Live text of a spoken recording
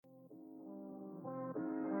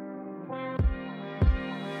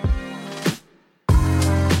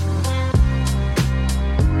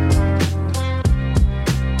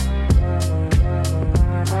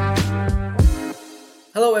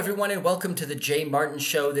everyone, and welcome to the Jay Martin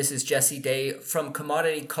Show. This is Jesse Day from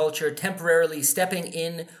Commodity Culture, temporarily stepping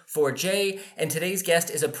in for Jay. And today's guest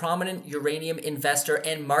is a prominent uranium investor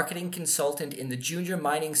and marketing consultant in the junior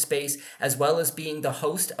mining space, as well as being the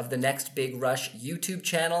host of the Next Big Rush YouTube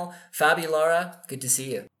channel. Fabi, Lara, good to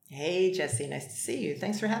see you. Hey, Jesse, nice to see you.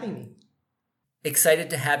 Thanks for having me. Excited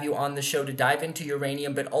to have you on the show to dive into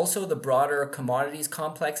uranium, but also the broader commodities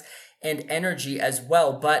complex and energy as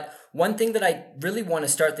well. But one thing that I really want to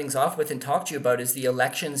start things off with and talk to you about is the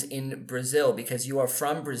elections in Brazil, because you are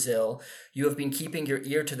from Brazil. You have been keeping your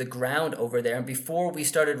ear to the ground over there. And before we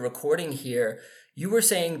started recording here, you were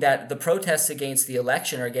saying that the protests against the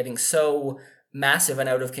election are getting so massive and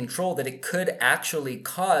out of control that it could actually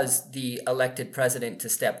cause the elected president to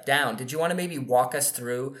step down. Did you want to maybe walk us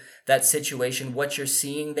through that situation, what you're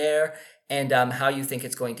seeing there, and how you think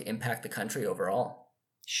it's going to impact the country overall?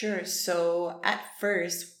 Sure. So at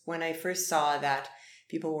first, when I first saw that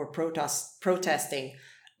people were protesting,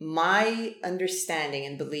 my understanding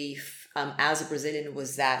and belief as a Brazilian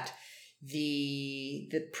was that the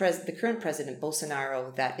current president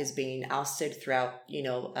Bolsonaro, that is being ousted throughout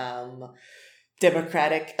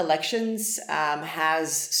democratic elections,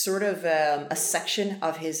 has sort of a section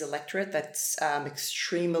of his electorate that's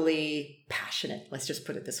extremely passionate. Let's just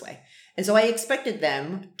put it this way. And so I expected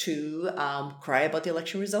them to cry about the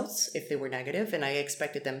election results if they were negative, and I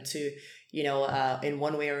expected them to, in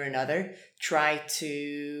one way or another, try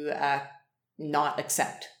to not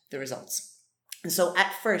accept the results. And so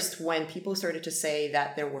at first, when people started to say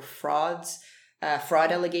that there were fraud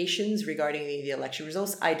allegations regarding the election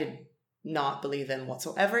results, I did not believe them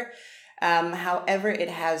whatsoever. However, it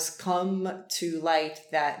has come to light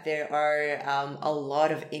that there are a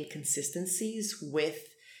lot of inconsistencies with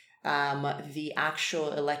the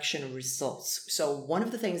actual election results. So one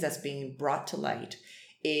of the things that's being brought to light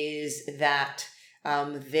is that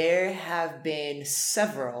there have been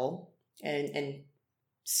several, I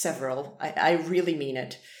really mean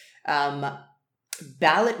it,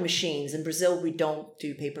 ballot machines. In Brazil, we don't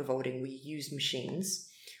do paper voting. We use machines,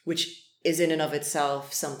 which is in and of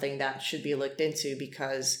itself something that should be looked into,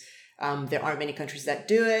 because there aren't many countries that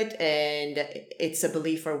do it, and it's a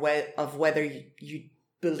belief of whether you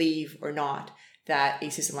believe or not that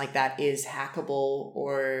a system like that is hackable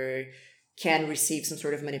or can receive some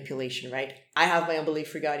sort of manipulation, right? I have my own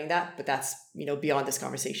belief regarding that, but that's, beyond this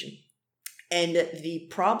conversation. And the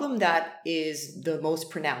problem that is the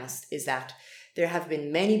most pronounced is that there have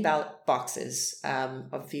been many ballot boxes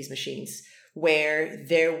of these machines where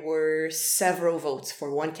there were several votes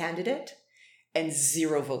for one candidate and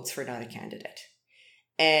 0 votes for another candidate.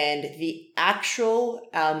 And the actual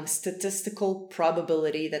statistical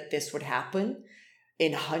probability that this would happen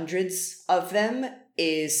in hundreds of them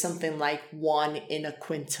is something like 1 in a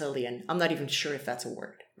quintillion. I'm not even sure if that's a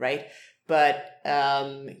word, right? But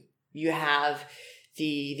you have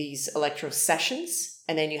these electoral sessions,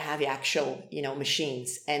 and then you have the actual,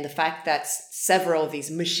 machines. And the fact that several of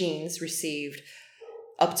these machines received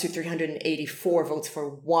up to 384 votes for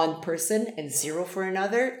one person and 0 for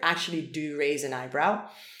another actually do raise an eyebrow.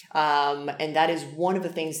 And that is one of the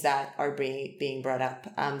things that are being brought up.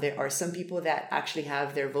 There are some people that actually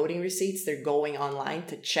have their voting receipts. They're going online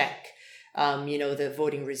to check, the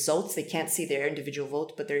voting results. They can't see their individual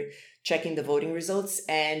vote, but they're checking the voting results,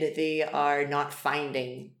 and they are not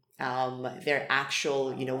finding their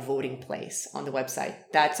actual, voting place on the website.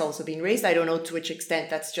 That's also being raised. I don't know to which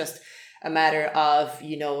extent that's just a matter of,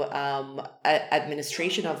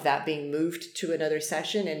 administration of that being moved to another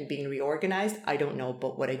session and being reorganized. I don't know.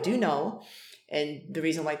 But what I do know, and the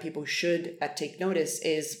reason why people should take notice,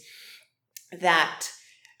 is that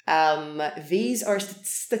these are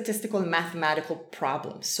statistical and mathematical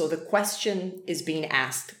problems. So the question is being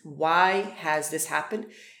asked, why has this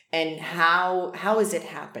happened? And how is it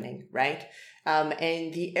happening, right?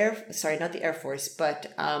 And the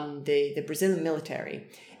Brazilian military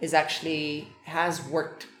has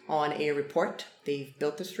worked on a report. They've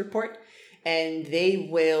built this report, and they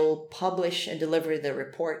will publish and deliver the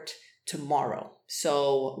report tomorrow.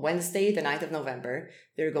 So Wednesday, the 9th of November,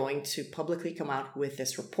 they're going to publicly come out with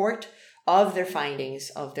this report of their findings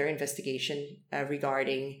of their investigation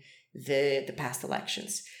regarding the past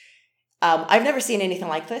elections. I've never seen anything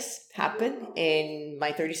like this happen in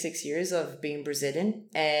my 36 years of being Brazilian,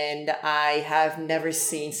 and I have never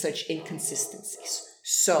seen such inconsistencies.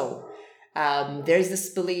 So there's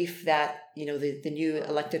this belief that, the new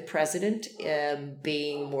elected president,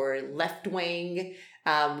 being more left-wing,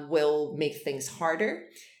 will make things harder.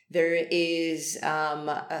 There is,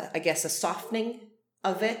 a softening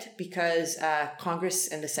of it, because Congress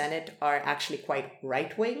and the Senate are actually quite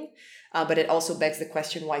right-wing. But it also begs the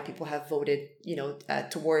question why people have voted,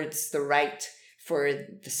 towards the right for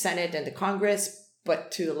the Senate and the Congress,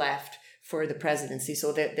 but to the left for the presidency.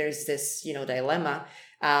 So there's this, dilemma.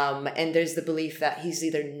 And there's the belief that he's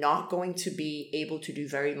either not going to be able to do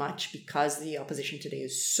very much because the opposition today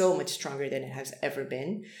is so much stronger than it has ever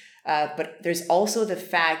been. But there's also the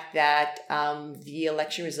fact that the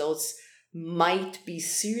election results might be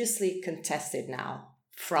seriously contested now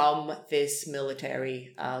from this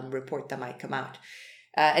military report that might come out.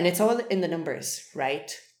 And it's all in the numbers,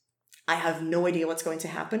 right? I have no idea what's going to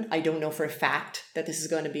happen. I don't know for a fact that this is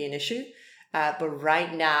going to be an issue. But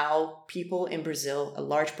right now, people in Brazil, a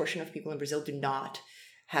large portion of people in Brazil do not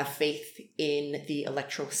have faith in the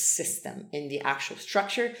electoral system, in the actual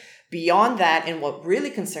structure. Beyond that, and what really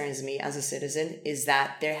concerns me as a citizen is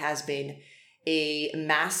that there has been a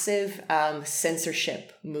massive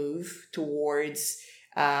censorship move towards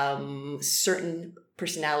certain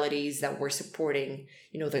personalities that were supporting,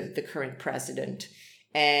 the current president.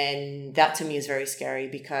 And that to me is very scary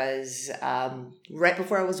because right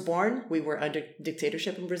before I was born, we were under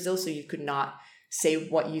dictatorship in Brazil. So you could not say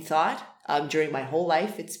what you thought. During my whole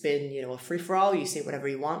life, it's been, a free-for-all. You say whatever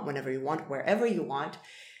you want, whenever you want, wherever you want.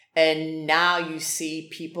 And now you see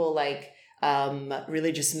people like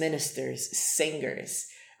religious ministers, singers,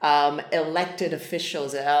 elected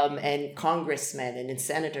officials and congressmen and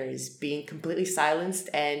senators being completely silenced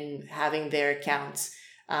and having their accounts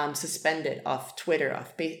suspended off Twitter,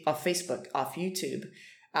 off Facebook, off YouTube,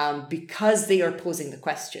 because they are posing the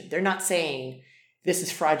question. They're not saying this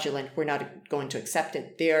is fraudulent, we're not going to accept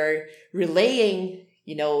it. They're relaying,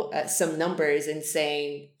 some numbers and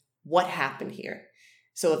saying what happened here.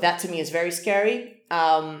 So that to me is very scary.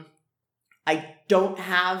 I don't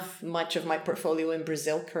have much of my portfolio in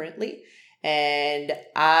Brazil currently, and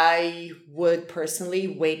I would personally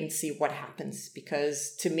wait and see what happens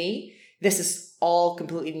because to me, this is all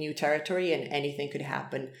completely new territory and anything could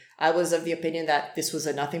happen. I was of the opinion that this was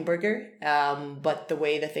a nothing burger, but the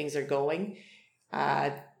way that things are going,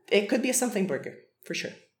 it could be a something burger for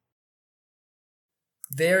sure.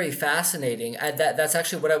 Very fascinating. That's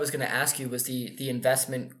actually what I was going to ask you was the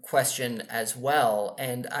investment question as well.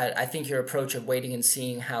 And I think your approach of waiting and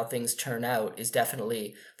seeing how things turn out is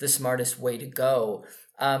definitely the smartest way to go.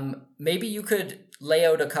 Maybe you could lay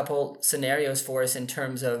out a couple scenarios for us in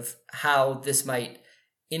terms of how this might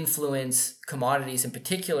influence commodities in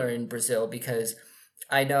particular in Brazil, because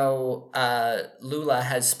I know Lula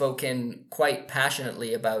has spoken quite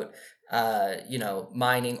passionately about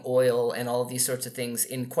mining oil and all of these sorts of things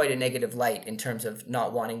in quite a negative light in terms of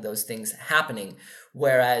not wanting those things happening.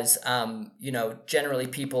 Whereas, generally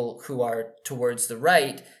people who are towards the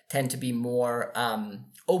right tend to be more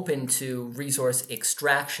open to resource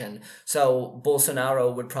extraction. So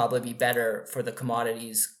Bolsonaro would probably be better for the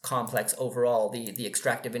commodities complex overall, the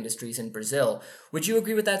extractive industries in Brazil. Would you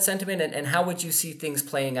agree with that sentiment? And how would you see things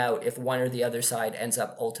playing out if one or the other side ends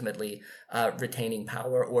up ultimately retaining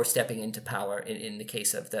power or stepping into power in the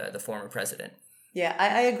case of the former president? Yeah,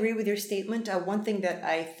 I agree with your statement. One thing that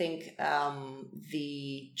I think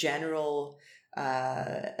the general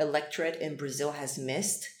electorate in Brazil has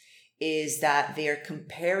missed is that they're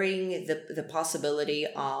comparing the possibility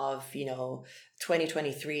of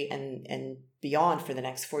 2023 and beyond for the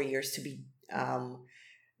next 4 years to be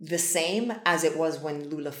the same as it was when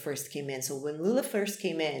Lula first came in. So when Lula first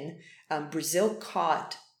came in, Brazil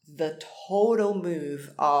caught the total move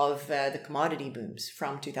of the commodity booms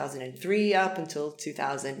from 2003 up until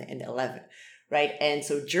 2011. Right. And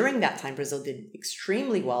so during that time, Brazil did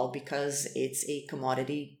extremely well because it's a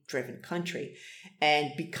commodity driven country.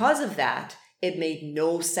 And because of that, it made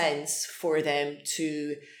no sense for them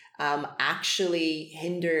to actually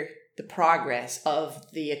hinder the progress of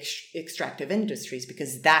the extractive industries,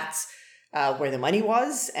 because that's where the money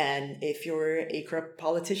was. And if you're a corrupt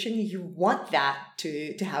politician, you want that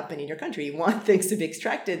to happen in your country. You want things to be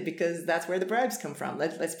extracted because that's where the bribes come from.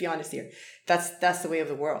 Let's be honest here. That's the way of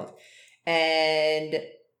the world. And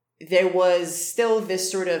there was still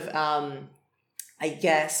this sort of,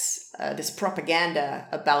 this propaganda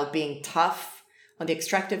about being tough on the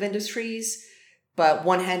extractive industries, but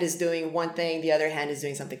one hand is doing one thing, the other hand is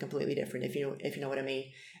doing something completely different, if you know what I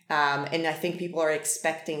mean. And I think people are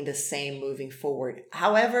expecting the same moving forward.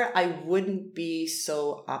 However, I wouldn't be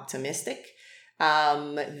so optimistic.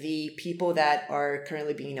 The people that are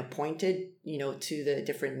currently being appointed, to the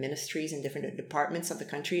different ministries and different departments of the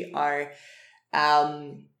country are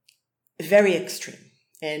very extreme.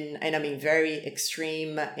 And I mean very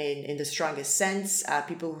extreme in the strongest sense.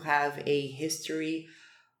 People who have a history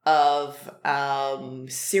of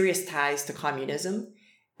serious ties to communism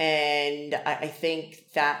And I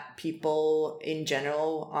think that people in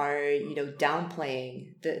general are,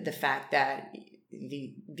 downplaying the fact that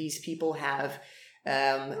these people have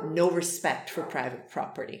no respect for private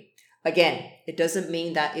property. Again, it doesn't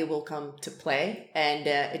mean that it will come to play, and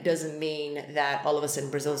it doesn't mean that all of a sudden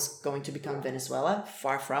Brazil is going to become Venezuela.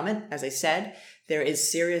 Far from it. As I said, there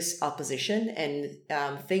is serious opposition, and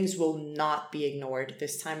things will not be ignored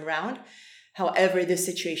this time around. However, this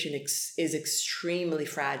situation is extremely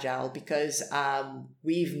fragile because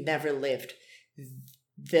we've never lived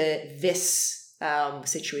this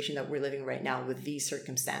situation that we're living right now with these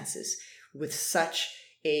circumstances, with such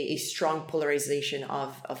a strong polarization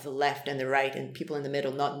of the left and the right, and people in the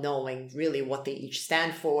middle not knowing really what they each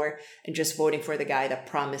stand for and just voting for the guy that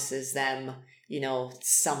promises them,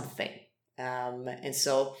 something. And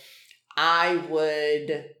so I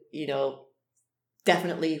would,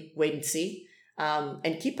 definitely wait and see,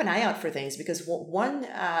 and keep an eye out for things, because one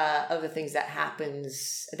of the things that happened,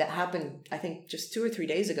 I think just 2 or 3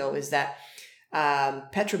 days ago, is that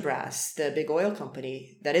Petrobras, the big oil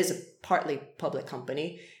company that is a partly public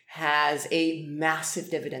company, has a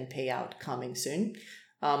massive dividend payout coming soon.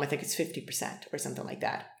 I think it's 50% or something like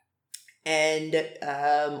that. And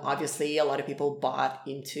obviously a lot of people bought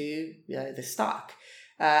into the stock.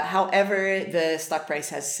 However, the stock price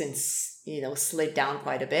has since, slid down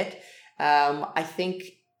quite a bit. I think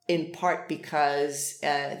in part because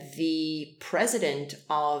the president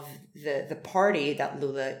of the party that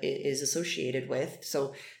Lula is associated with,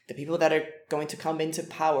 so the people that are going to come into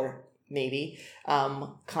power maybe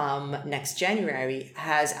come next January,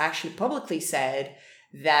 has actually publicly said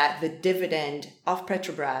that the dividend of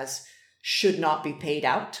Petrobras should not be paid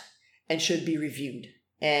out and should be reviewed,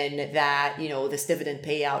 and that, this dividend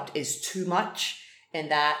payout is too much,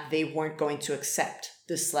 and that they weren't going to accept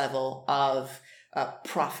this level of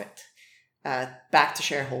profit back to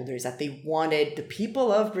shareholders, that they wanted the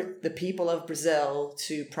people of Brazil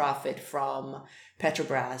to profit from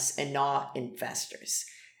Petrobras and not investors.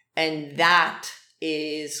 And that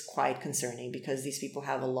is quite concerning, because these people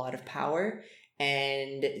have a lot of power,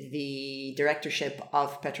 and the directorship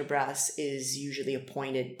of Petrobras is usually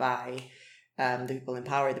appointed by the people in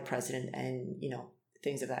power, the president, and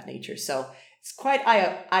things of that nature. So it's quite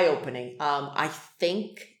eye-opening. I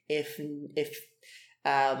think if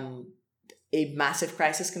a massive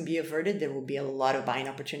crisis can be averted, there will be a lot of buying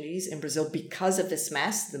opportunities in Brazil because of this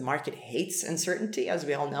mess. The market hates uncertainty, as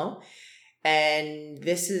we all know. And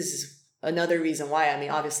this is another reason why. I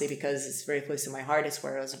mean, obviously, because it's very close to my heart. It's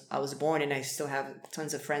where I was born, and I still have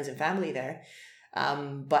tons of friends and family there.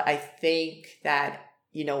 But I think that,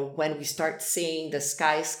 when we start seeing the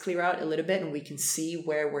skies clear out a little bit and we can see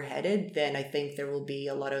where we're headed, then I think there will be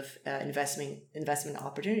a lot of investment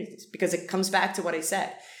opportunities, because it comes back to what I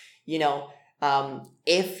said.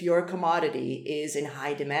 If your commodity is in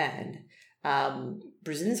high demand,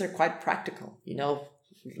 Brazilians are quite practical.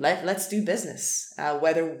 Let's do business,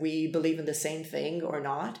 whether we believe in the same thing or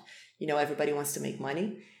not. Everybody wants to make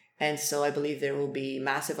money, and so I believe there will be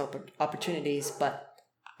massive opportunities. But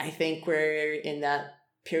I think we're in that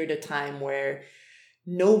period of time where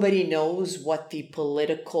nobody knows what the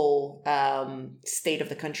political state of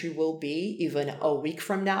the country will be even a week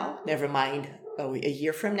from now, never mind a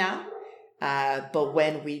year from now. But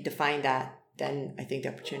when we define that, then I think the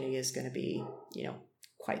opportunity is going to be,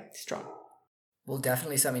 quite strong. Well,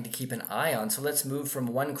 definitely something to keep an eye on. So let's move from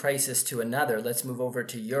one crisis to another. Let's move over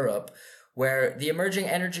to Europe, where the emerging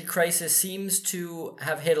energy crisis seems to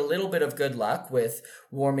have hit a little bit of good luck with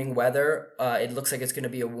warming weather. It looks like it's going to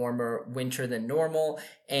be a warmer winter than normal,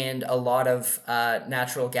 and a lot of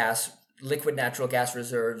liquid natural gas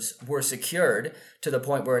reserves were secured to the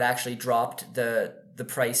point where it actually dropped the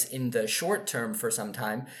price in the short term for some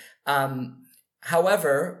time.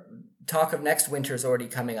 However, talk of next winter is already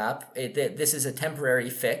coming up. This is a temporary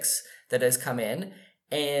fix that has come in.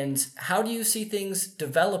 And how do you see things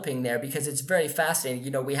developing there? Because it's very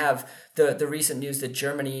fascinating. We have the recent news that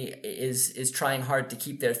Germany is trying hard to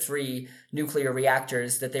keep their 3 nuclear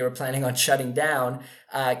reactors that they were planning on shutting down,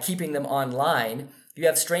 keeping them online. You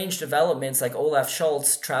have strange developments like Olaf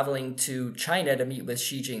Scholz traveling to China to meet with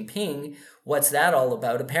Xi Jinping. What's that all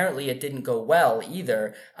about? Apparently it didn't go well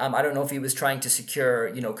either. I don't know if he was trying to secure,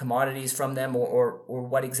 commodities from them or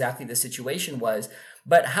what exactly the situation was.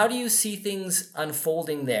 But how do you see things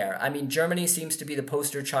unfolding there? I mean, Germany seems to be the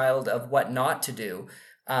poster child of what not to do.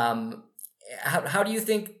 How do you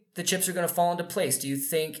think the chips are going to fall into place? Do you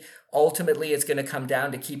think ultimately it's going to come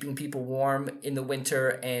down to keeping people warm in the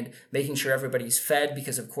winter and making sure everybody's fed,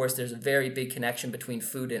 because of course there's a very big connection between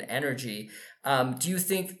food and energy. Do you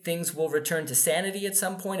think things will return to sanity at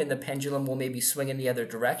some point and the pendulum will maybe swing in the other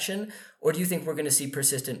direction? Or do you think we're going to see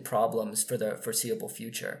persistent problems for the foreseeable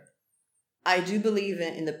future? I do believe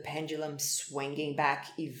in the pendulum swinging back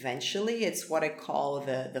eventually. It's what I call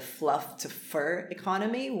the fluff to fur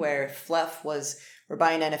economy, where fluff was we're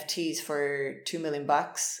buying NFTs for $2 million,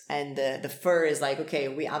 and the fur is like, okay,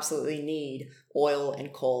 we absolutely need oil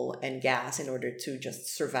and coal and gas in order to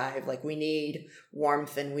just survive. Like, we need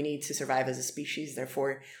warmth and we need to survive as a species.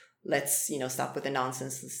 Therefore, let's stop with the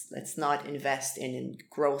nonsense. Let's not invest in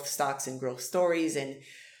growth stocks and growth stories and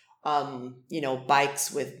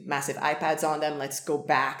bikes with massive iPads on them. Let's go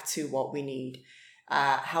back to what we need.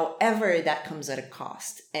 However, that comes at a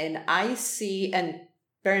cost. And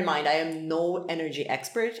bear in mind, I am no energy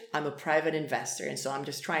expert. I'm a private investor. And so I'm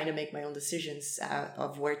just trying to make my own decisions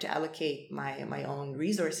of where to allocate my own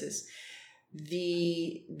resources.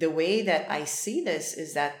 The way that I see this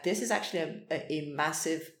is that this is actually a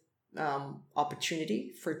massive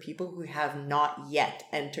opportunity for people who have not yet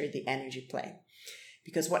entered the energy play.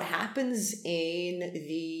 Because what happens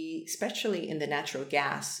especially in the natural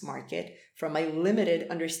gas market, from my limited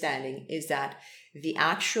understanding, is that the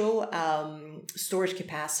actual storage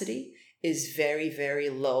capacity is very, very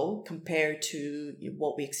low compared to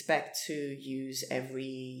what we expect to use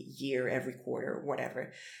every year, every quarter,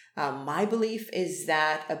 whatever. My belief is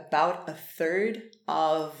that about a third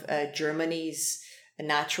of Germany's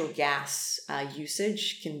natural gas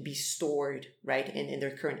usage can be stored, right, in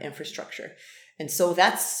their current infrastructure. And so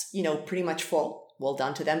that's, pretty much full. Well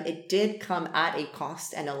done to them. It did come at a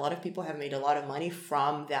cost, and a lot of people have made a lot of money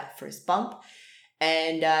from that first bump.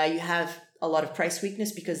 And you have a lot of price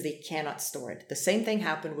weakness because they cannot store it. The same thing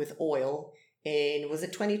happened with oil was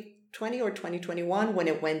it 2020 or 2021 when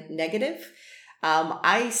it went negative?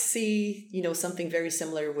 I see, something very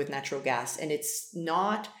similar with natural gas. And it's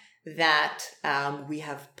not that we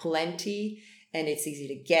have plenty and it's easy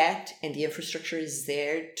to get, and the infrastructure is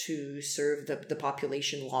there to serve the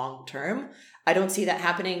population long term. I don't see that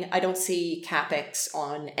happening. I don't see CapEx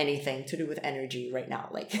on anything to do with energy right now.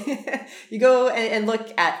 Like, you go and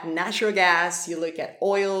look at natural gas, you look at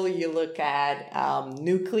oil, you look at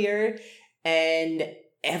nuclear, and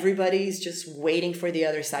everybody's just waiting for the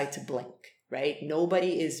other side to blink, right?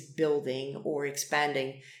 Nobody is building or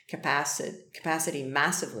expanding capacity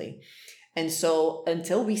massively. And so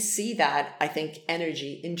until we see that, I think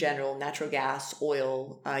energy in general, natural gas,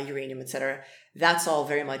 oil, uranium, etc., that's all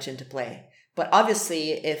very much into play. But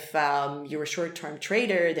obviously, if you're a short-term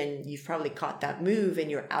trader, then you've probably caught that move and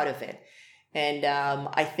you're out of it. And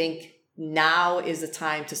I think now is the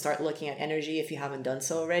time to start looking at energy if you haven't done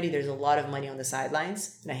so already. There's a lot of money on the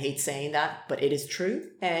sidelines, and I hate saying that, but it is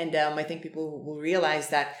true. And I think people will realize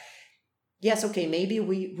that, yes, okay, maybe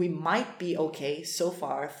we might be okay so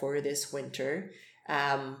far for this winter,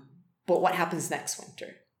 but what happens next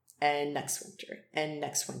winter and next winter and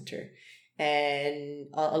next winter? And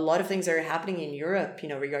a lot of things are happening in Europe,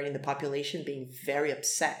 regarding the population being very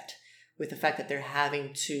upset with the fact that they're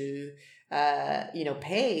having to,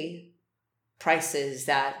 pay prices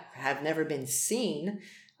that have never been seen,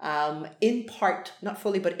 in part, not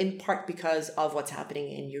fully, but in part because of what's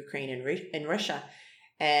happening in Ukraine and Russia.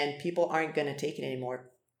 And people aren't going to take it anymore.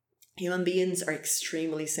 Human beings are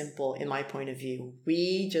extremely simple in my point of view.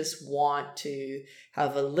 We just want to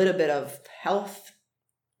have a little bit of health,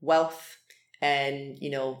 wealth, and,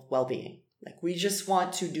 well-being. Like, we just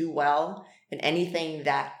want to do well, and anything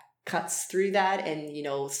that cuts through that and,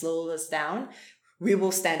 slows us down, we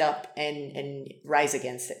will stand up and rise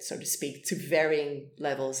against it, so to speak, to varying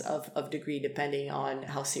levels of degree, depending on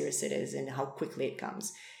how serious it is and how quickly it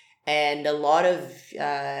comes. And a lot of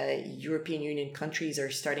European Union countries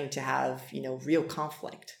are starting to have, real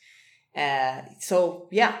conflict. So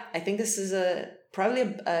yeah, I think this is probably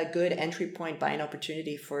a good entry point, buying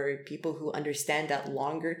opportunity for people who understand that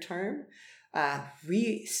longer term.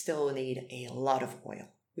 We still need a lot of oil.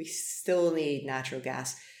 We still need natural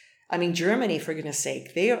gas. I mean, Germany, for goodness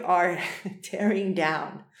sake, they are tearing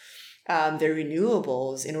down their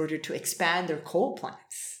renewables in order to expand their coal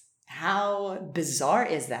plants. How bizarre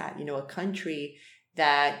is that? A country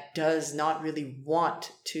that does not really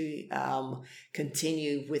want to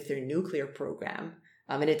continue with their nuclear program.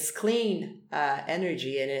 And it's clean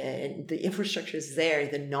energy, and the infrastructure is there,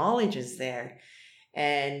 the knowledge is there.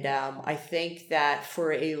 And I think that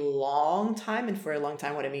for a long time,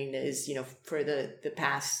 what I mean is, for the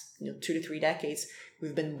past 2 to 3 decades,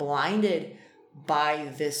 we've been blinded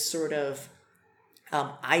by this sort of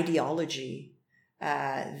ideology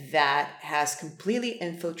that has completely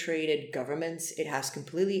infiltrated governments. It has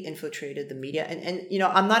completely infiltrated the media. And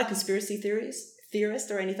I'm not a conspiracy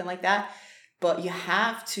theorist or anything like that, but you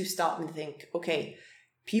have to stop and think, okay,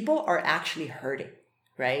 people are actually hurting,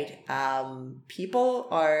 right? People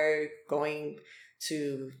are going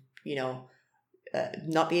to,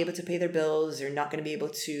 not be able to pay their bills. They're not going to be able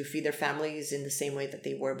to feed their families in the same way that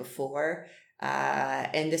they were before.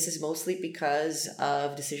 And this is mostly because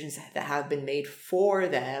of decisions that have been made for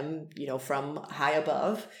them, from high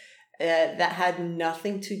above, that had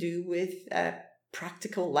nothing to do with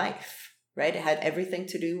practical life, right? It had everything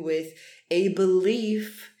to do with a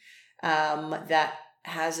belief that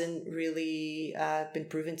hasn't really been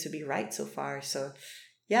proven to be right so far. So,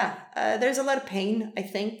 yeah, there's a lot of pain, I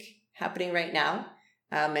think, happening right now.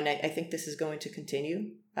 And I think this is going to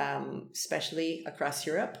continue, especially across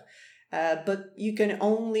Europe. But you can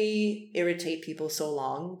only irritate people so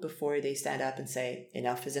long before they stand up and say,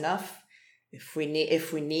 enough is enough. If we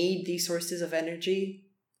need these sources of energy,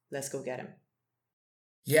 let's go get them.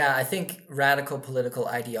 Yeah, I think radical political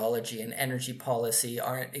ideology and energy policy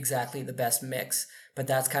aren't exactly the best mix, but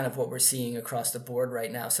that's kind of what we're seeing across the board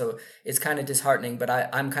right now. So it's kind of disheartening, but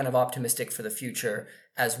I'm kind of optimistic for the future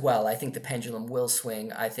as well. I think the pendulum will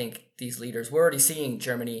swing. I think these leaders, we're already seeing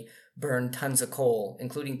Germany burn tons of coal,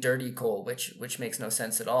 including dirty coal, which makes no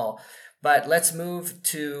sense at all. But let's move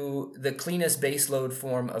to the cleanest baseload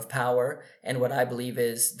form of power and what I believe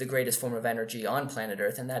is the greatest form of energy on planet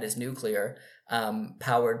Earth, and that is nuclear,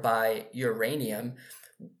 powered by uranium.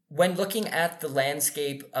 When looking at the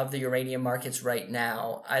landscape of the uranium markets right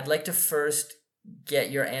now, I'd like to first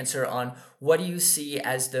get your answer on what do you see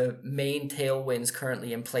as the main tailwinds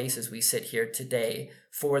currently in place as we sit here today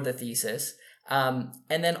for the thesis? And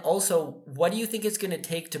then also, what do you think it's going to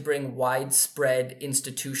take to bring widespread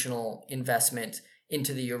institutional investment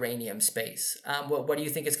into the uranium space? What do you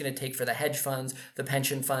think it's going to take for the hedge funds, the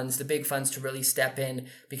pension funds, the big funds to really step in,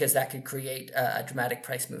 because that could create a dramatic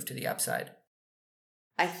price move to the upside?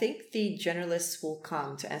 I think the generalists will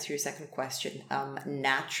come, to answer your second question,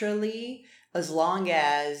 naturally, as long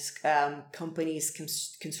as companies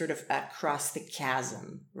can sort of cross the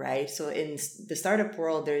chasm, right? So in the startup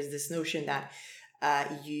world, there's this notion that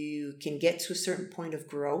you can get to a certain point of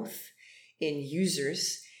growth in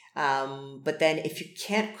users, but then if you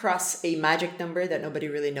can't cross a magic number that nobody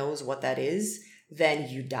really knows what that is, then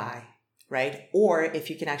you die, right? Or if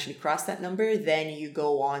you can actually cross that number, then you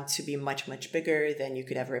go on to be much, much bigger than you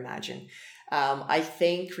could ever imagine. I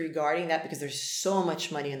think regarding that, because there's so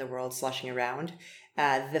much money in the world sloshing around,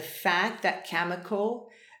 the fact that Cameco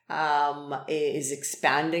is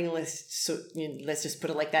expanding, let's just put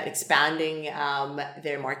it like that, expanding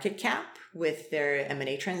their market cap with their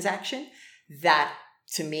M&A transaction, that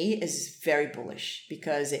to me is very bullish,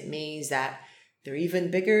 because it means that they're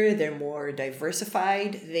even bigger, they're more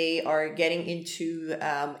diversified, they are getting into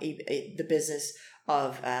the business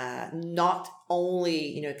of not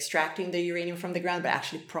only extracting the uranium from the ground, but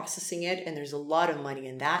actually processing it, and there's a lot of money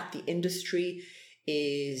in that. The industry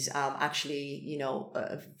is actually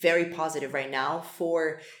very positive right now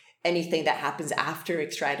for anything that happens after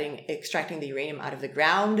extracting the uranium out of the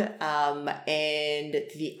ground, and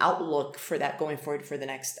the outlook for that going forward for the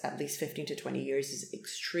next at least 15 to 20 years is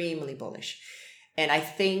extremely bullish. And I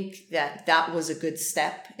think that was a good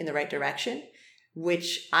step in the right direction,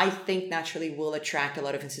 which I think naturally will attract a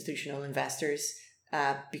lot of institutional investors,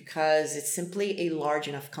 because it's simply a large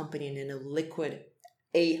enough company and a liquid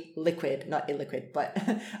enough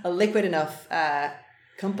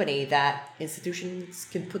company that institutions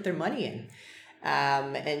can put their money in.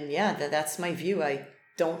 And yeah, that's my view. I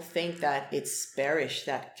don't think that it's bearish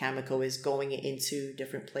that Cameco is going into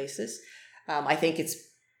different places. I think it's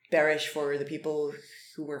bearish for the people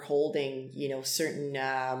who were holding, certain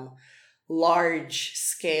large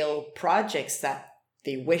scale projects that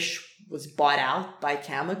they wish was bought out by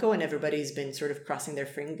Cameco, and everybody's been sort of crossing their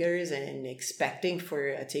fingers and expecting for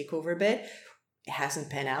a takeover bid. It hasn't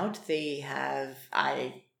panned out.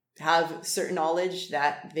 I have certain knowledge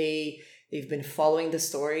that they've been following the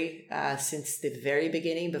story since the very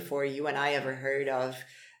beginning, before you and I ever heard of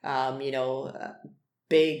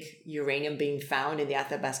big uranium being found in the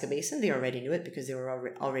Athabasca Basin. They already knew it because they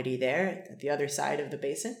were already there at the other side of the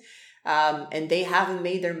basin. And they haven't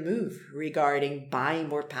made their move regarding buying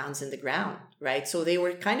more pounds in the ground, right? So they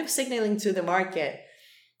were kind of signaling to the market,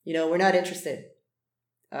 we're not interested,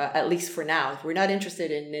 at least for now. We're not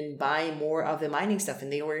interested in buying more of the mining stuff.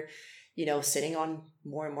 And they were, sitting on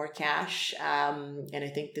more and more cash. And I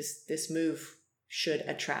think this move should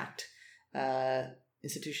attract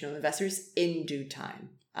institutional investors in due time.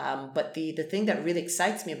 But the thing that really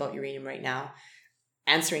excites me about uranium right now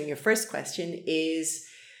answering your first question is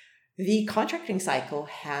the contracting cycle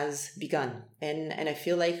has begun. And I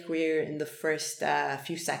feel like we're in the first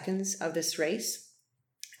few seconds of this race.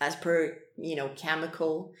 As per,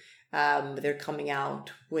 Chemical, they're coming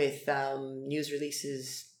out with news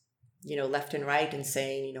releases, left and right and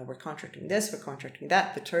saying, we're contracting this, we're contracting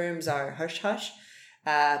that. The terms are hush hush,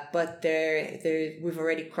 but we've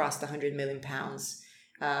already crossed 100 million pounds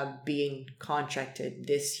being contracted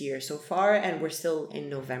this year so far, and we're still in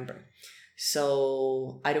November.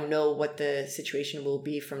 So I don't know what the situation will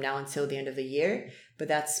be from now until the end of the year, but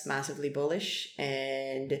that's massively bullish.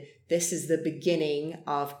 And this is the beginning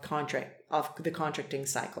of the contracting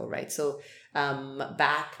cycle, right? So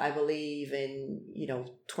back, I believe in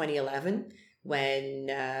 2011, when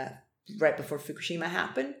right before Fukushima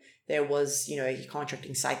happened, there was a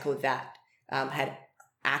contracting cycle that had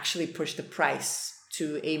actually pushed the price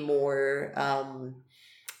to a more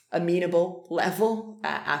amenable level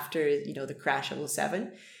after the crash of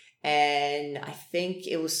 2007. And I think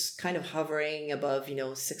it was kind of hovering above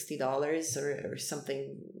 $60 or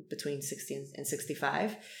something between 60 and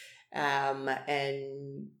 65,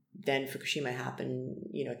 and then Fukushima happened.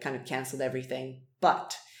 It kind of canceled everything,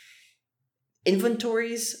 but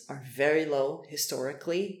inventories are very low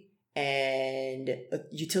historically, and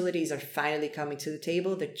utilities are finally coming to the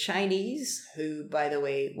table. The Chinese, who, by the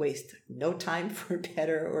way, waste no time for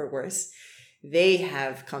better or worse, they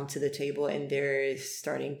have come to the table and they're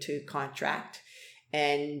starting to contract.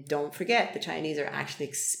 And don't forget, the Chinese are actually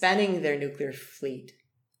expanding their nuclear fleet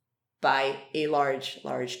by a large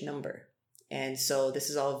number. And so this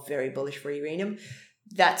is all very bullish for uranium.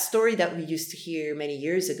 That story that we used to hear many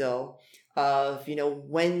years ago of,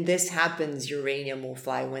 when this happens, uranium will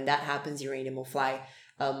fly. When that happens, uranium will fly.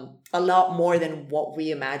 A lot more than what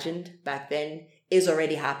we imagined back then is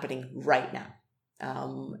already happening right now.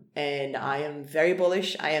 And I am very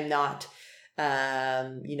bullish. I am not,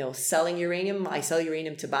 selling uranium. I sell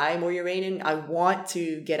uranium to buy more uranium. I want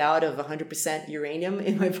to get out of 100% uranium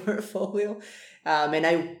in my portfolio. And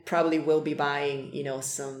I probably will be buying,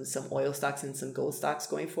 some oil stocks and some gold stocks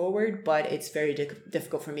going forward, but it's very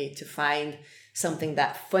difficult for me to find something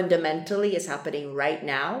that fundamentally is happening right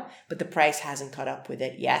now, but the price hasn't caught up with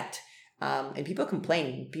it yet. And people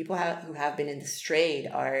complain. People who have been in this trade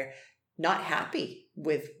are not happy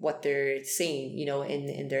with what they're seeing,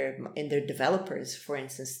 in their developers, for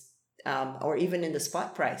instance, or even in the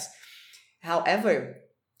spot price. However,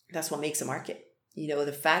 that's what makes a market.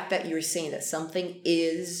 The fact that you're saying that something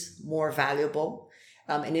is more valuable,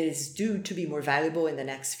 and it is due to be more valuable in the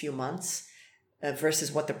next few months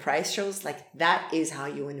versus what the price shows, like that is how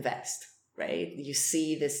you invest, right? You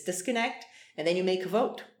see this disconnect and then you make a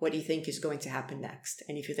vote. What do you think is going to happen next?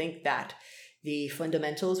 And if you think that the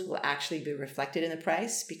fundamentals will actually be reflected in the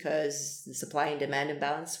price because the supply and demand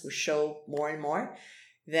imbalance will show more and more,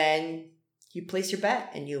 then you place your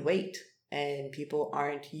bet and you wait. And people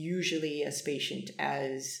aren't usually as patient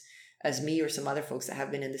as me or some other folks that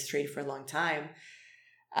have been in this trade for a long time.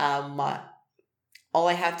 All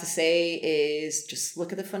I have to say is just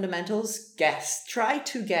look at the fundamentals, try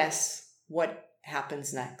to guess what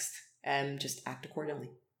happens next, and just act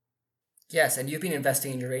accordingly. Yes, and you've been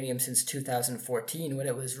investing in uranium since 2014 when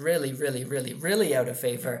it was really, really, really, really out of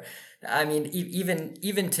favor. I mean,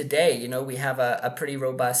 even today, we have a pretty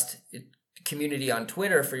robust community on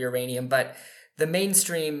Twitter for uranium, but the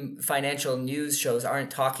mainstream financial news shows aren't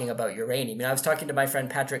talking about uranium. I was talking to my friend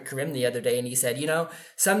Patrick Karim the other day, and he said,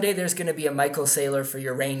 someday there's going to be a Michael Saylor for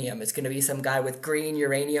uranium. It's going to be some guy with green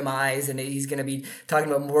uranium eyes, and he's going to be talking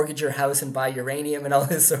about mortgage your house and buy uranium and all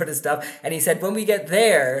this sort of stuff. And he said, when we get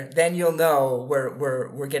there, then you'll know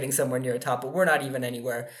we're getting somewhere near a top, but we're not even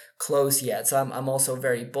anywhere close yet. So I'm also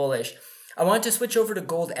very bullish. I want to switch over to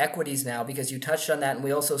gold equities now because you touched on that, and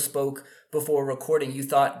we also spoke before recording. You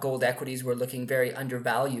thought gold equities were looking very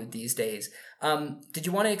undervalued these days. Did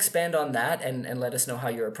you want to expand on that and let us know how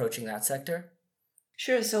you're approaching that sector?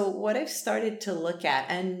 Sure. So what I've started to look at,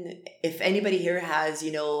 and if anybody here has,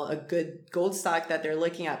 a good gold stock that they're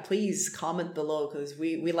looking at, please comment below because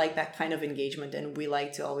we like that kind of engagement and we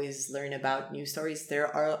like to always learn about news stories. There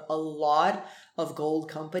are a lot of gold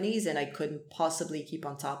companies and I couldn't possibly keep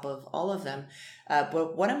on top of all of them.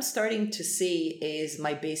 But what I'm starting to see is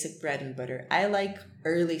my basic bread and butter. I like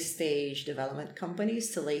early stage development companies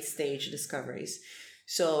to late stage discoveries.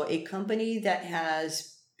 So a company that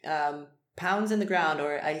has pounds in the ground,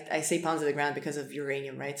 or I say pounds in the ground because of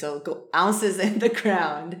uranium, right? So ounces in the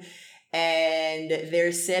ground, and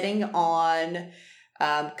they're sitting on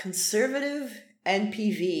conservative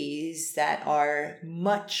NPVs that are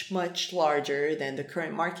much, much larger than the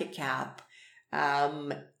current market cap,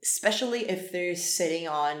 especially if they're sitting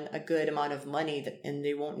on a good amount of money and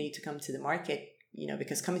they won't need to come to the market,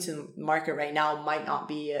 because coming to the market right now might not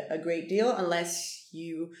be a great deal unless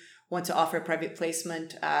you want to offer a private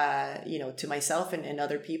placement, to myself and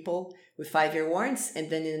other people with 5-year warrants. And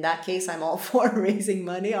then in that case, I'm all for raising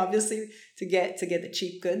money, obviously, to get the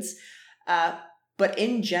cheap goods. But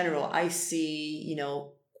in general, I see,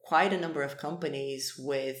 quite a number of companies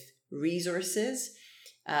with resources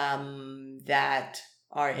that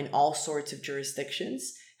are in all sorts of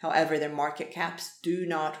jurisdictions. However, their market caps do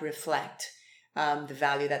not reflect the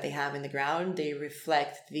value that they have in the ground. They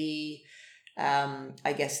reflect the,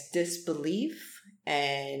 disbelief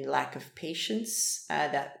and lack of patience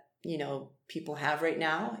that, people have right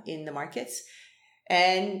now in the markets.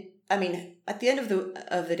 And I mean, at the end of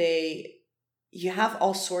the day, you have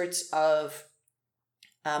all sorts of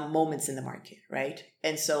moments in the market, right?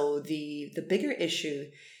 And so the bigger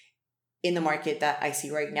issue in the market that I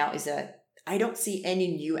see right now is that I don't see any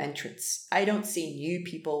new entrants. I don't see new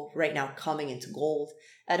people right now coming into gold.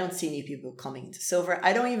 I don't see new people coming into silver.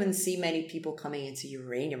 I don't even see many people coming into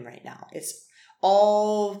uranium right now. It's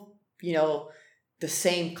all, the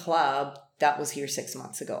same club that was here 6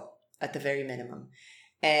 months ago at the very minimum.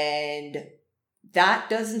 And that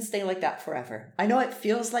doesn't stay like that forever. I know it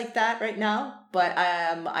feels like that right now, but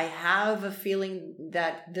I have a feeling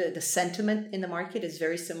that the sentiment in the market is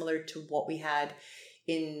very similar to what we had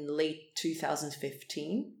in late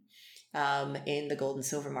 2015 in the gold and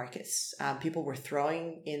silver markets. People were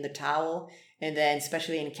throwing in the towel. And then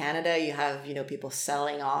especially in Canada, you have, people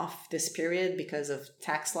selling off this period because of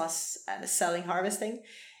tax loss selling harvesting.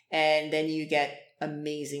 And then you get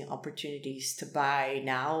amazing opportunities to buy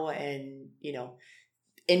now. And,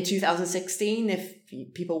 in 2016, if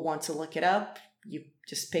people want to look it up, you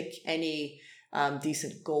just pick any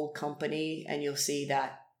decent gold company and you'll see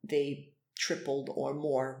that they tripled or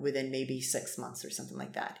more within maybe 6 months or something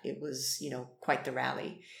like that. It was, quite the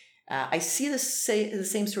rally. I see the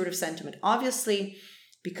same sort of sentiment. Obviously,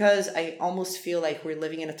 because I almost feel like we're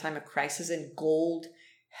living in a time of crisis and gold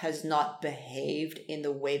has not behaved in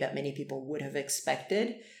the way that many people would have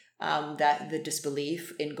expected, that the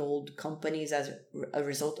disbelief in gold companies as a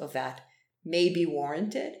result of that may be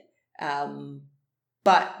warranted.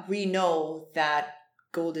 But we know that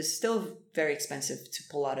gold is still very expensive to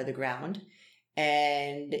pull out of the ground.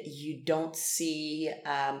 And you don't see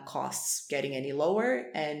costs getting any lower.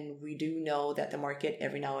 And we do know that the market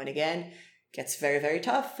every now and again gets very, very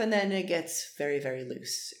tough, and then it gets very, very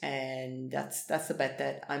loose. And that's the bet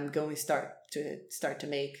that I'm going to start to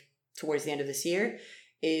make towards the end of this year,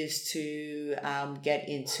 is to get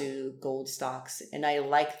into gold stocks. And I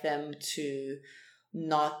like them to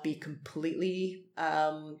not be completely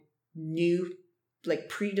new, like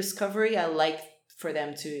pre-discovery. I like for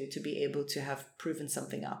them to be able to have proven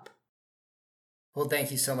something up. Well,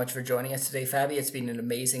 thank you so much for joining us today, Fabi. It's been an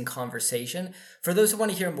amazing conversation. For those who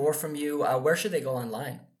want to hear more from you, where should they go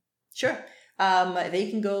online? Sure. They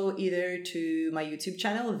can go either to my YouTube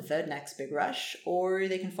channel, The Next Big Rush, or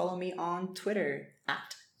they can follow me on Twitter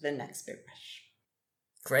at The Next Big Rush.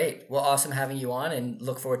 Great. Well, awesome having you on, and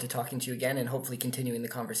look forward to talking to you again and hopefully continuing the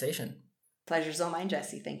conversation. Pleasure's all mine,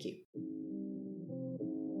 Jesse. Thank you.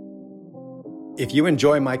 If you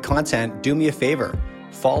enjoy my content, do me a favor.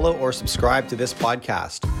 Follow or subscribe to this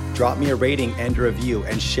podcast. Drop me a rating and a review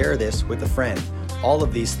and share this with a friend. All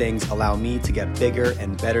of these things allow me to get bigger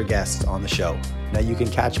and better guests on the show. Now you can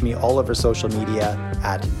catch me all over social media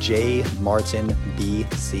at jmartinbc.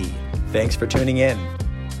 Thanks for tuning in.